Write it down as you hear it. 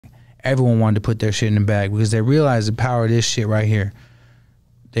everyone wanted to put their shit in the bag because they realized the power of this shit right here.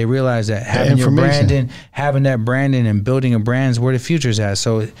 They realize that having your branding, having that branding and building a brand is where the future's at.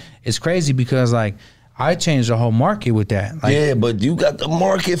 So it's crazy because like I changed the whole market with that. Like, yeah, but you got the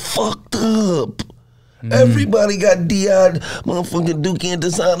market fucked up. Everybody got DI motherfucking Dookie and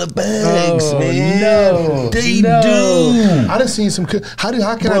designer bags, man. No, they do. I done seen some. How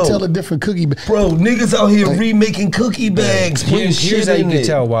can I tell a different cookie bag? Bro, niggas out here remaking cookie bags. Here's how you can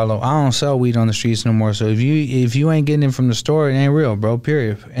tell, Wallow. I don't sell weed on the streets no more. So if you ain't getting it from the store, it ain't real, bro.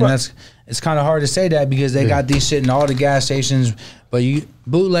 Period. And it's kind of hard to say that because they got these shit in all the gas stations. But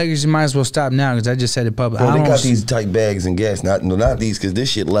bootleggers, you might as well stop now because I just said it public. Bro, they got these tight bags and gas. Not these because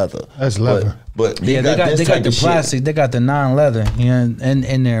this shit leather. That's leather. But they got the plastic. Shit. They got the non-leather,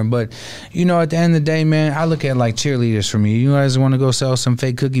 in there. But at the end of the day, man, I look at like cheerleaders for me. You guys want to go sell some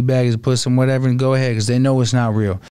fake cookie bags, put some whatever, and go ahead because they know it's not real.